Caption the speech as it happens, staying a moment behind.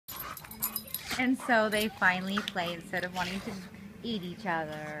And so they finally play instead of wanting to eat each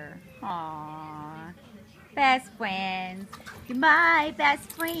other. Aww. Best friends. You're my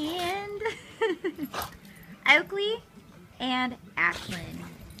best friend. Oakley and Ashlyn.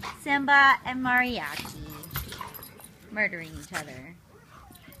 Simba and Mariachi. Murdering each other.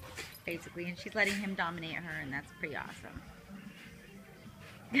 Basically. And she's letting him dominate her, and that's pretty awesome.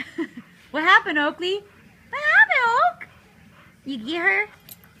 What happened, Oakley? What happened, Oak? You get her?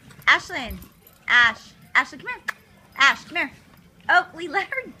 Ashlyn. Ashlyn, come here. Ash, come here. Oakley, let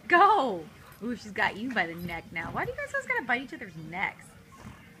her go. Ooh, she's got you by the neck now. Why do you guys always gotta bite each other's necks?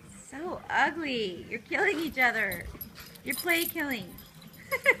 So ugly. You're killing each other. You're play killing.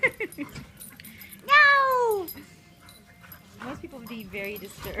 No! Most people would be very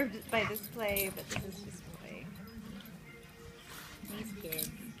disturbed by this play, but this is just play. These kids.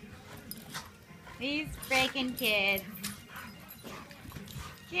 These freaking kids.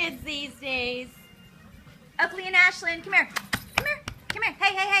 Kids these days. Oakley and Ashlyn, come here. Come here. Come here.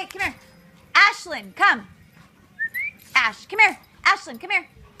 Hey, hey, hey, come here. Ashlyn, come. Ash, come here. Ashlyn, come here.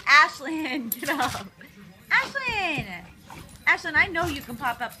 Ashlyn, get up. Ashlyn. Ashlyn, I know you can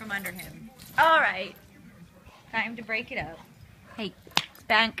pop up from under him. All right. Time to break it up. Hey,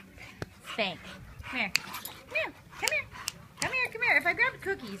 spank. Spank. Come here. Come here. Come here. Come here. Come here. If I grabbed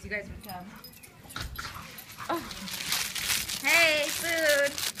cookies, you guys would come. Oh. Hey,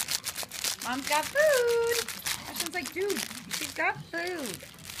 food. Mom's got food. Ashlyn's like, dude, she's got food.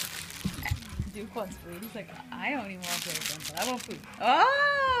 Duke wants food. He's like, I don't even want to play with them, but I want food.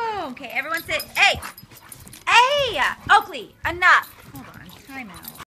 Oh, okay. Everyone sit. Hey. Hey, Oakley, enough. Hold on. Time out.